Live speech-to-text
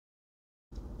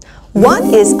What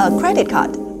is a credit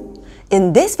card?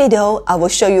 In this video, I will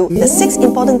show you the 6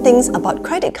 important things about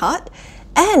credit card,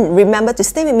 and remember to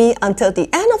stay with me until the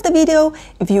end of the video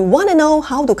if you want to know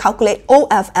how to calculate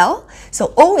OFL.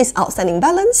 So O is outstanding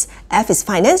balance, F is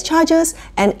finance charges,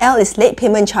 and L is late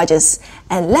payment charges.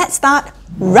 And let's start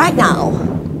right now.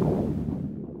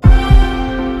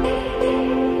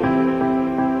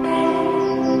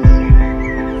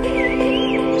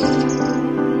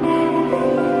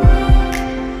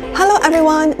 Hello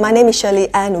everyone, my name is Shirley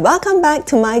and welcome back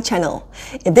to my channel.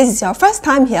 If this is your first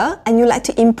time here and you'd like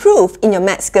to improve in your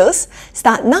math skills,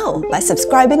 start now by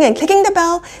subscribing and clicking the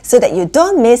bell so that you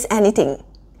don't miss anything.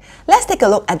 Let's take a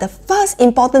look at the first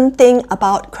important thing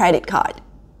about credit card.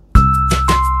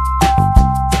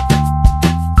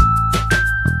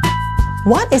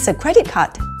 What is a credit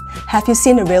card? Have you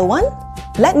seen a real one?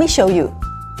 Let me show you.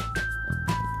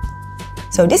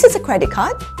 So this is a credit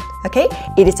card. Okay,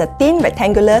 it is a thin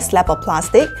rectangular slab of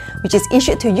plastic which is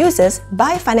issued to users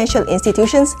by financial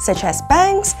institutions such as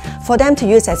banks for them to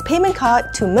use as payment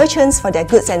card to merchants for their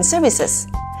goods and services.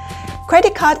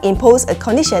 Credit card impose a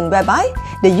condition whereby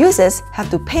the users have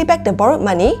to pay back the borrowed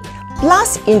money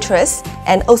plus interest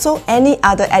and also any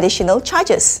other additional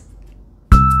charges.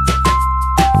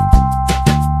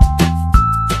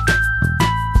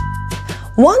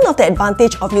 One of the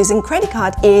advantages of using credit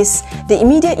card is the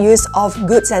immediate use of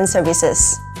goods and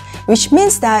services, which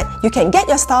means that you can get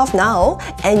your stuff now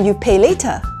and you pay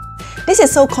later. This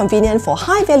is so convenient for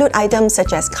high-valued items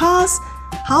such as cars,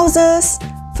 houses,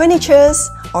 furniture,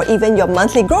 or even your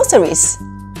monthly groceries.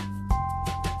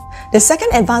 The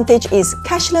second advantage is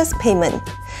cashless payment.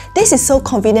 This is so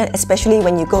convenient, especially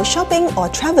when you go shopping or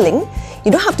traveling.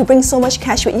 You don't have to bring so much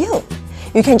cash with you.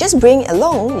 You can just bring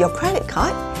along your credit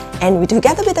card, and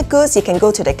together with the goods, you can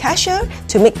go to the cashier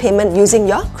to make payment using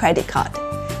your credit card.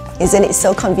 Isn't it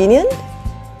so convenient?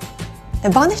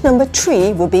 Advantage number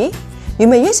 3 would be, you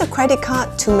may use your credit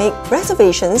card to make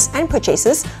reservations and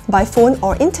purchases by phone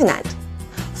or internet.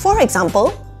 For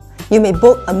example, you may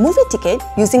book a movie ticket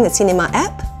using the cinema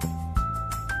app,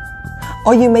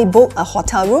 or you may book a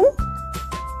hotel room,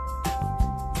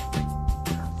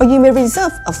 or you may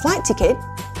reserve a flight ticket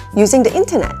using the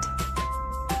internet.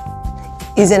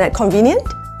 Isn't that convenient?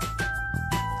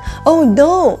 Oh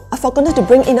no, I forgot to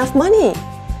bring enough money.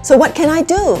 So what can I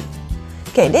do?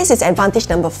 Okay, this is advantage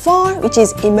number 4, which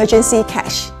is emergency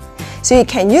cash. So you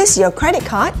can use your credit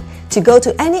card to go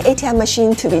to any ATM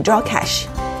machine to withdraw cash.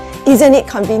 Isn't it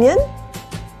convenient?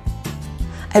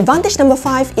 Advantage number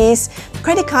 5 is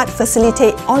credit card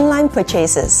facilitate online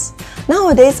purchases.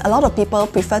 Nowadays, a lot of people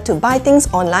prefer to buy things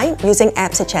online using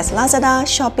apps such as Lazada,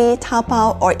 Shopee,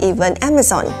 Taobao, or even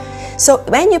Amazon. So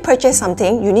when you purchase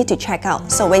something, you need to check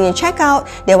out. So when you check out,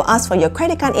 they will ask for your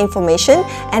credit card information,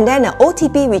 and then an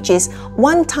OTP, which is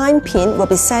one-time PIN, will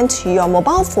be sent to your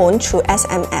mobile phone through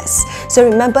SMS. So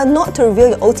remember not to reveal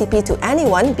your OTP to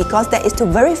anyone because that is to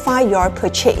verify your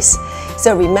purchase.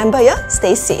 So remember,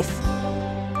 stay safe.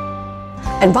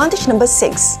 Advantage number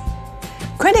 6.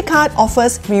 Credit card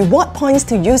offers reward points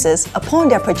to users upon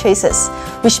their purchases,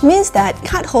 which means that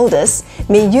cardholders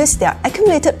may use their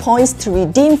accumulated points to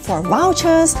redeem for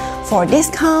vouchers, for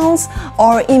discounts,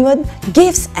 or even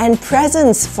gifts and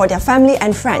presents for their family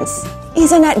and friends.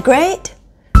 Isn't that great?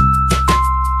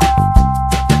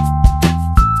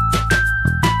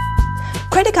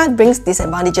 Credit card brings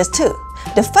disadvantages too.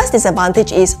 The first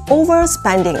disadvantage is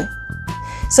overspending.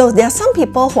 So there are some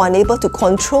people who are unable to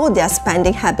control their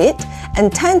spending habit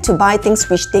and tend to buy things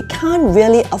which they can't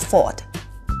really afford.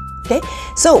 Okay?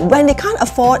 So when they can't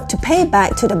afford to pay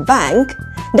back to the bank,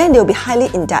 then they'll be highly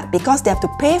in debt because they have to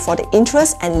pay for the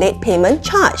interest and late payment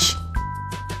charge.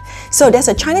 So there's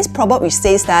a Chinese proverb which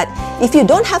says that if you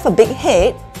don't have a big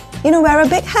head, wear a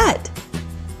big hat,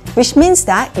 which means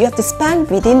that you have to spend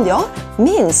within your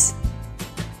means.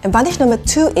 Advantage number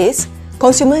 2 is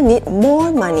consumers need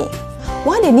more money.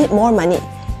 Why they need more money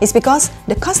is because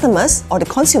the customers or the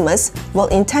consumers will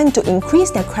intend to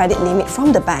increase their credit limit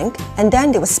from the bank, and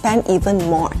then they will spend even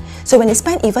more. So when they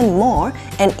spend even more,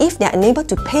 and if they are unable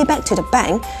to pay back to the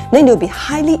bank, then they will be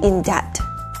highly in debt.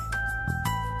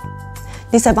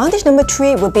 Disadvantage number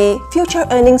 3 will be future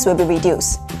earnings will be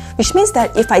reduced, which means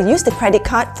that if I use the credit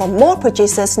card for more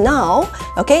purchases now,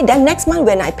 then next month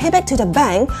when I pay back to the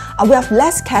bank, I will have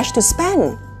less cash to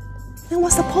spend. Then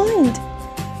what's the point?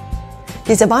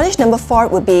 Disadvantage number 4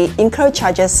 would be incurred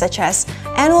charges such as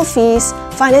annual fees,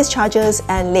 finance charges,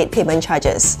 and late payment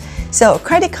charges. So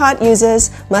credit card users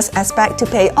must expect to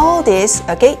pay all this,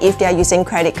 if they are using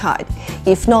credit card.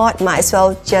 If not, might as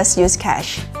well just use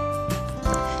cash.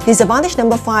 Disadvantage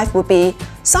number 5 would be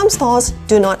some stores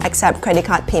do not accept credit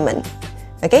card payment.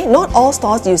 Okay, not all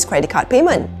stores use credit card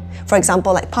payment. For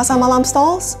example, like Pasar Malam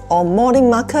stores or morning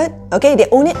market, okay, they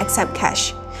only accept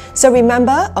cash. So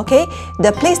remember, okay,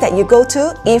 the place that you go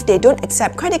to, if they don't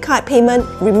accept credit card payment,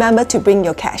 remember to bring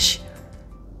your cash.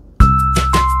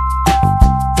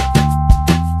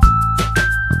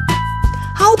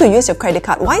 How to use your credit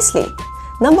card wisely?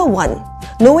 Number 1,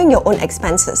 knowing your own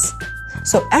expenses.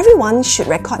 So everyone should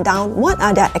record down what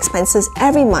are their expenses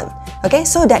every month, okay,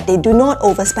 so that they do not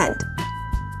overspend.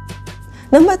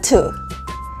 Number 2,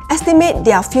 estimate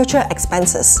their future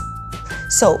expenses.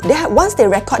 So once they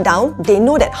record down, they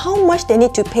know that how much they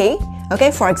need to pay,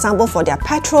 okay, for example, for their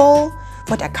petrol,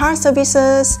 for their car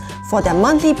services, for their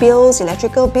monthly bills,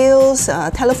 electrical bills,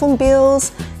 telephone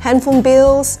bills, handphone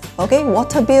bills, okay,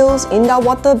 water bills, indoor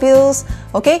water bills,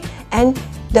 okay, and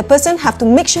the person have to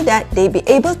make sure that they be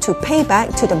able to pay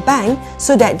back to the bank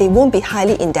so that they won't be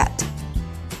highly in debt.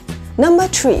 Number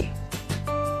 3,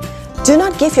 do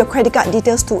not give your credit card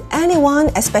details to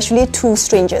anyone, especially to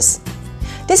strangers.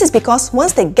 This is because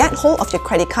once they get hold of your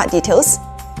credit card details,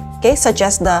 okay, such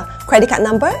as the credit card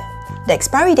number, the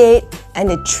expiry date, and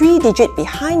the 3-digit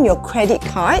behind your credit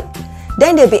card,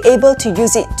 then they'll be able to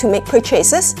use it to make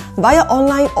purchases via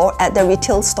online or at the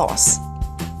retail stores.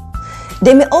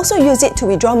 They may also use it to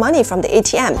withdraw money from the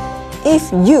ATM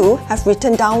if you have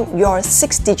written down your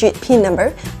 6-digit PIN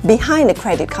number behind the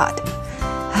credit card.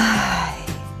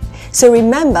 So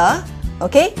remember,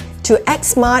 okay, to act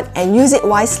smart and use it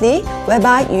wisely,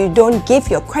 whereby you don't give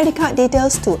your credit card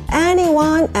details to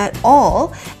anyone at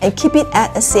all and keep it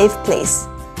at a safe place.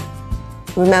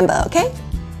 Remember, okay?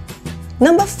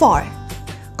 Number 4,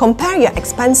 compare your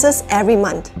expenses every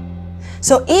month.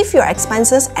 So if your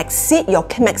expenses exceed your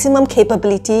maximum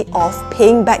capability of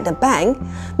paying back the bank,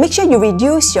 make sure you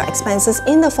reduce your expenses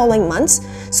in the following months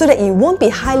so that you won't be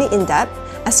highly in debt,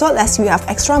 as well as you have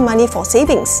extra money for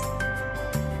savings.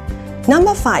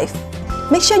 Number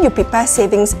 5, make sure you prepare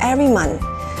savings every month.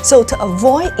 So to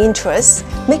avoid interest,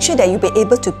 make sure that you'll be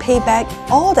able to pay back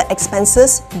all the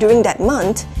expenses during that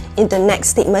month in the next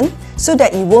statement so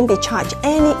that you won't be charged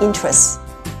any interest.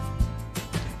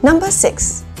 Number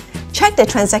 6, check the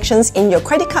transactions in your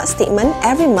credit card statement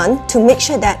every month to make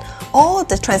sure that all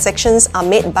the transactions are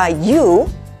made by you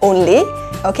only,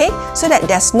 okay, so that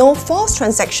there's no false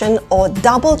transaction or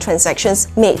double transactions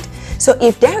made. So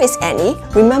if there is any,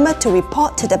 remember to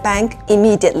report to the bank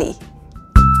immediately.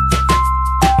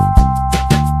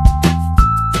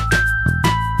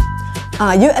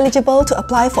 Are you eligible to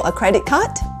apply for a credit card?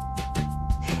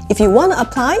 If you want to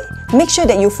apply, make sure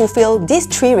that you fulfill these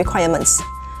 3 requirements.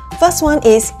 First one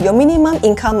is your minimum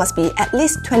income must be at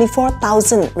least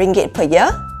 24,000 ringgit per year.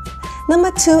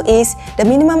 Number 2 is the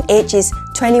minimum age is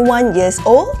 21 years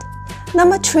old.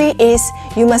 Number 3 is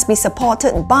you must be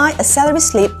supported by a salary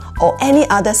slip or any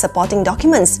other supporting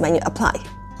documents when you apply.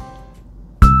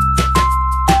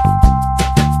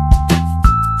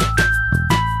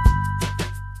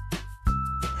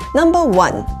 Number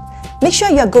 1, make sure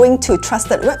you're going to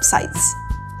trusted websites.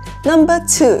 Number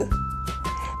 2,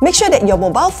 make sure that your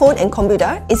mobile phone and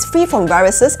computer is free from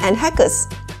viruses and hackers.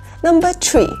 Number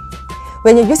 3,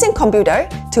 when you're using computer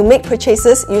to make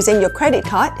purchases using your credit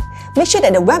card, make sure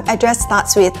that the web address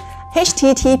starts with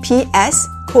https://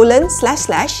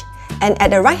 and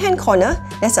at the right hand corner,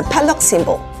 there's a padlock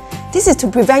symbol. This is to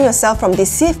prevent yourself from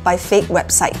deceived by fake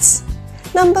websites.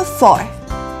 Number 4,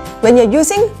 when you're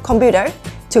using computer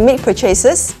to make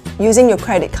purchases using your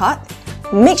credit card,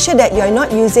 make sure that you're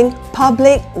not using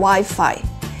public Wi-Fi.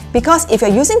 Because if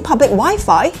you're using public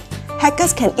Wi-Fi,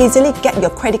 hackers can easily get your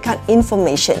credit card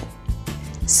information.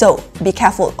 So be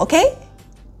careful, okay?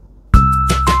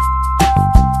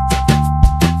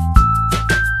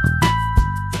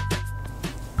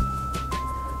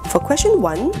 For question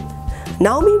 1,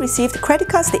 Naomi received credit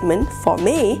card statement for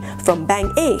May from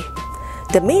Bank A.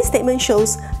 The May statement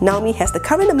shows Naomi has the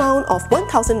current amount of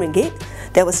 1,000 ringgit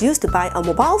that was used to buy a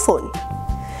mobile phone.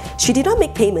 She did not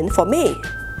make payment for May.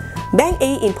 Bank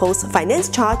A imposed finance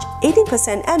charge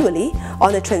 18% annually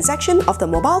on the transaction of the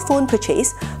mobile phone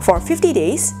purchase for 50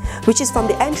 days, which is from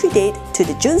the entry date to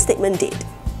the June statement date.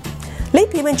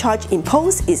 Late payment charge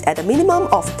imposed is at a minimum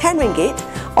of 10 ringgit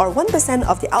or 1%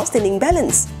 of the outstanding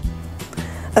balance.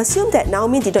 Assume that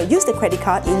Naomi did not use the credit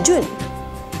card in June.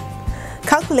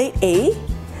 Calculate A,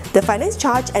 the finance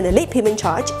charge and the late payment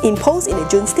charge imposed in the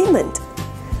June statement,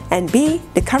 and B,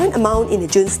 the current amount in the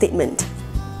June statement.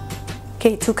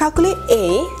 Okay, to calculate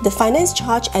A, the finance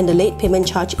charge and the late payment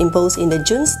charge imposed in the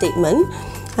June statement,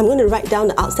 I'm going to write down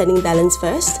the outstanding balance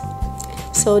first.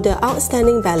 So the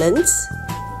outstanding balance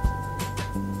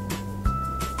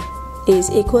is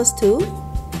equals to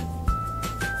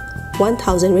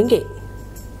 1,000 ringgit.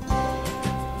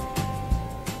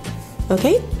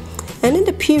 Okay, and then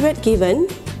the period given,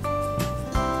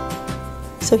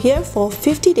 so here for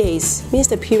 50 days means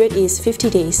the period is 50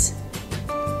 days.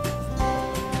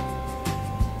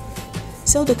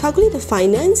 So to calculate the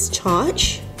finance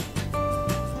charge,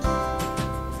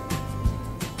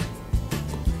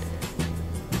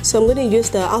 so I'm going to use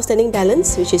the outstanding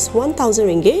balance, which is 1,000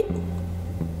 ringgit,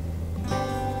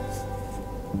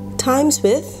 times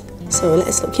with, so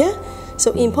let's look here,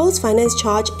 so imposed finance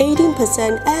charge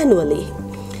 18% annually.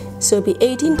 So it'll be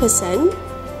 18%,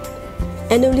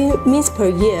 annually means per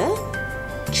year,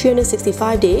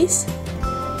 365 days,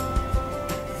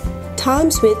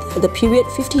 times with the period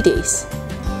 50 days.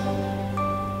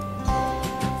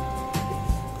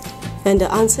 And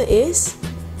the answer is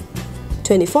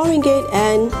 24 ringgit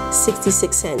and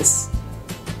 66 cents.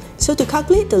 So to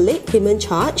calculate the late payment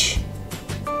charge,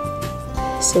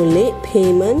 so late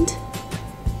payment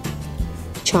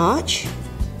charge,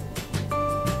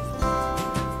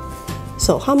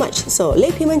 so how much? So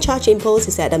late payment charge imposed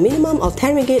is at a minimum of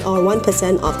 10 ringgit or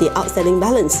 1% of the outstanding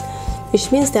balance,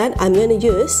 which means that I'm going to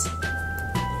use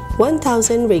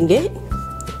 1,000 ringgit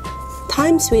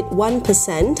times with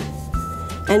 1%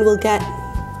 and we'll get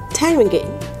 10 ringgit.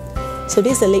 So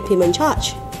this is the late payment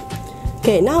charge.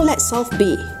 Okay, now let's solve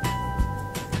B.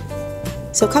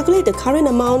 So calculate the current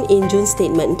amount in June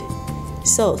statement.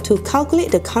 So to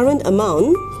calculate the current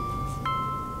amount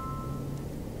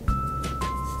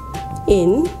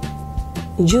in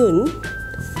June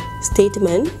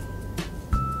statement,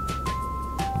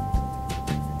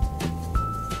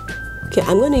 okay,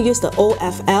 I'm going to use the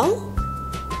OFL,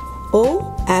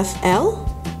 all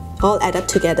add up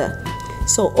together.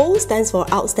 So O stands for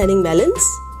outstanding balance,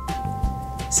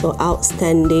 so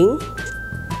outstanding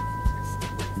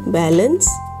balance.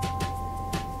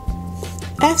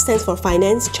 F stands for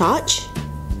finance charge,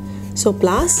 so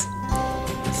plus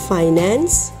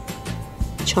finance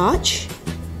charge.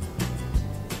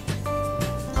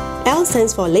 L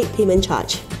stands for late payment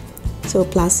charge, so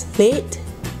plus late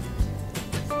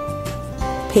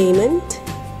payment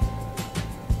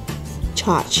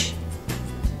charge.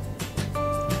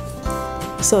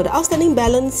 So the outstanding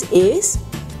balance is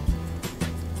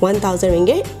 1,000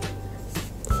 ringgit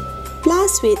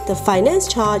plus with the finance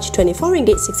charge 24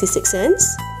 ringgit 66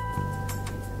 cents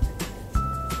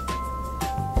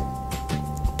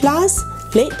plus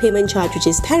late payment charge, which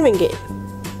is 10 ringgit.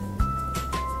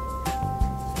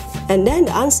 And then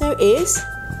the answer is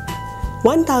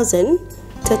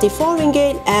 1,034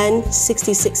 ringgit and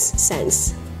 66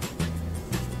 cents.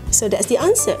 So that's the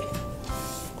answer.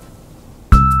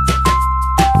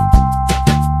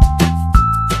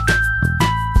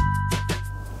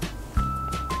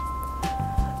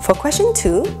 For question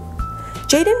 2,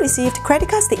 Jaden received credit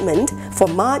card statement for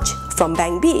March from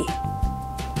Bank B.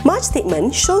 March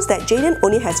statement shows that Jaden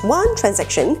only has one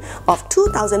transaction of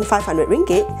 2,500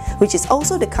 ringgit, which is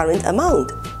also the current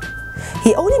amount.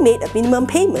 He only made a minimum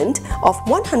payment of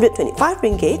 125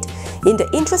 ringgit in the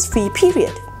interest-free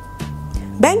period.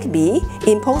 Bank B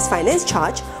imposed finance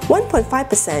charge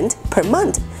 1.5% per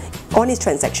month on his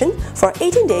transaction for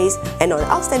 18 days and on the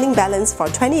outstanding balance for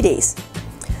 20 days.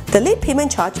 The late payment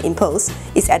charge imposed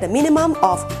is at a minimum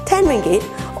of 10 ringgit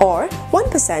or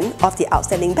 1% of the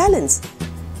outstanding balance.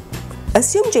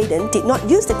 Assume Jaden did not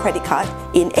use the credit card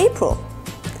in April.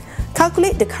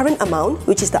 Calculate the current amount,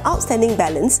 which is the outstanding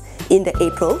balance in the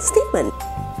April statement.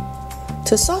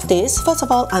 To solve this, first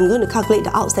of all, I'm going to calculate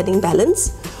the outstanding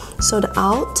balance. So the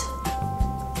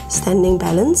outstanding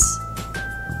balance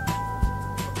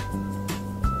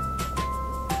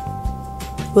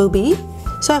will be,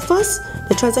 so at first,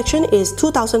 the transaction is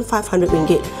 2,500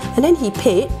 ringgit and then he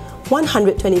paid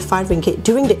 125 ringgit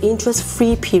during the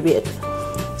interest-free period.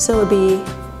 So it will be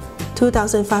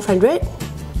 2,500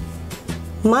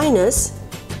 minus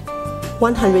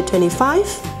 125.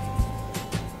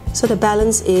 So the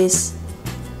balance is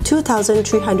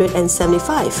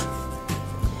 2,375.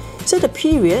 So the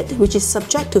period, which is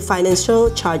subject to financial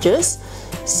charges,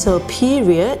 so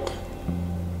period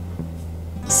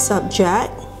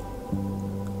subject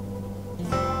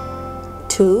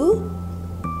to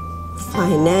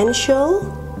financial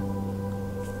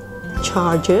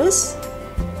charges,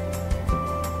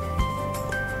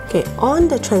 okay, on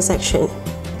the transaction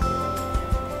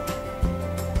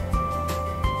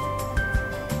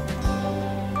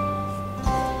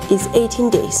is 18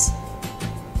 days.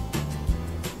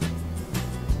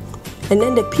 And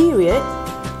then the period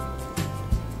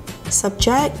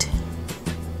subject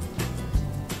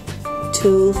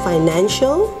to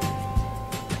financial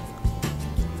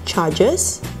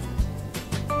charges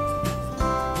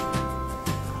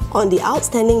on the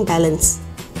outstanding balance.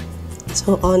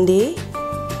 So on the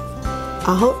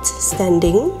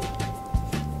outstanding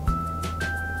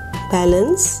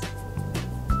balance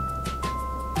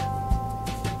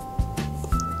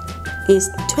is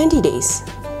 20 days.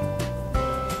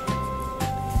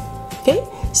 Okay,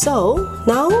 so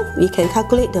now we can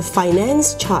calculate the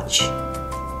finance charge.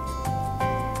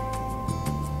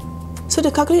 So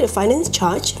to calculate the finance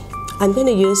charge, I'm going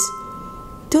to use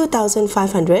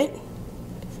 2,500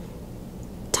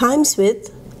 times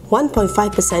with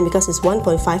 1.5% because it's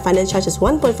 1.5, finance charge is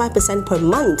 1.5% per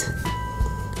month.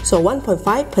 So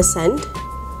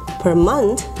 1.5% per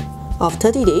month of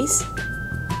 30 days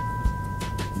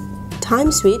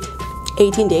times with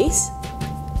 18 days.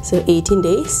 So 18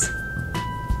 days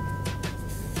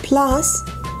plus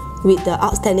with the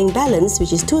outstanding balance,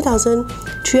 which is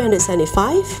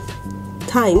 2,375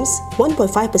 times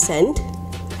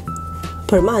 1.5%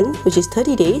 per month, which is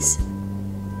 30 days,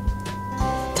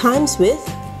 times with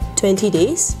 20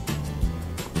 days.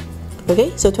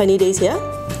 Okay, so 20 days here,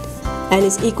 and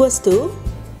it's equals to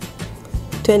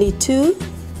 22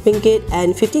 ringgit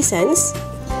and 50 cents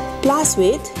plus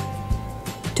with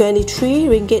 23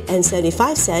 ringgit and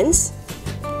 75 cents,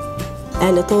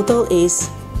 and the total is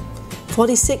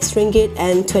 46 ringgit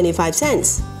and 25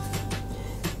 cents.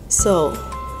 So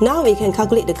now we can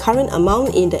calculate the current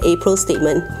amount in the April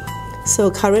statement. So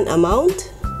current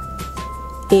amount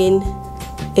in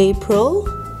April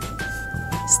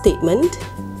statement,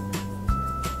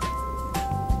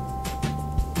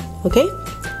 okay,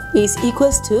 is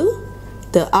equals to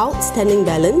the outstanding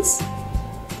balance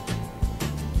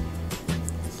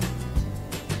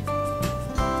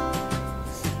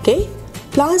okay,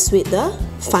 plus with the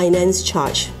finance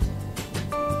charge.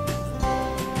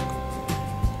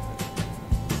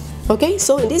 Okay,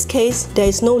 so in this case, there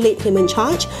is no late payment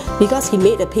charge because he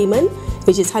made a payment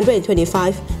which is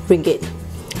 125 ringgit.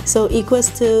 So equals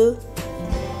to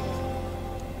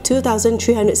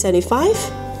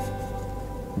 2,375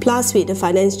 plus with the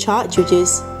finance charge, which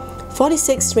is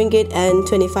 46 ringgit and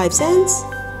 25 cents.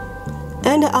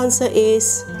 And the answer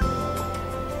is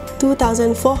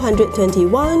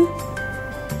 2,421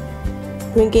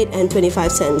 ringgit and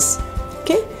 25 cents.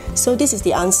 Okay, so this is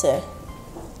the answer.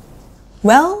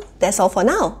 Well, that's all for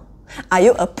now. Are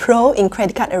you a pro in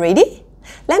credit card already?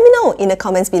 Let me know in the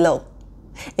comments below.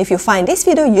 If you find this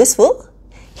video useful,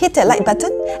 hit the like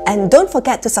button and don't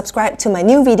forget to subscribe to my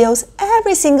new videos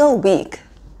every single week.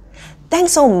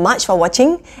 Thanks so much for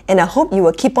watching, and I hope you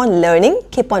will keep on learning,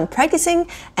 keep on practicing,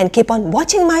 and keep on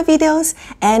watching my videos.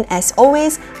 And as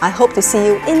always, I hope to see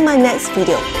you in my next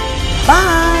video.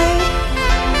 Bye!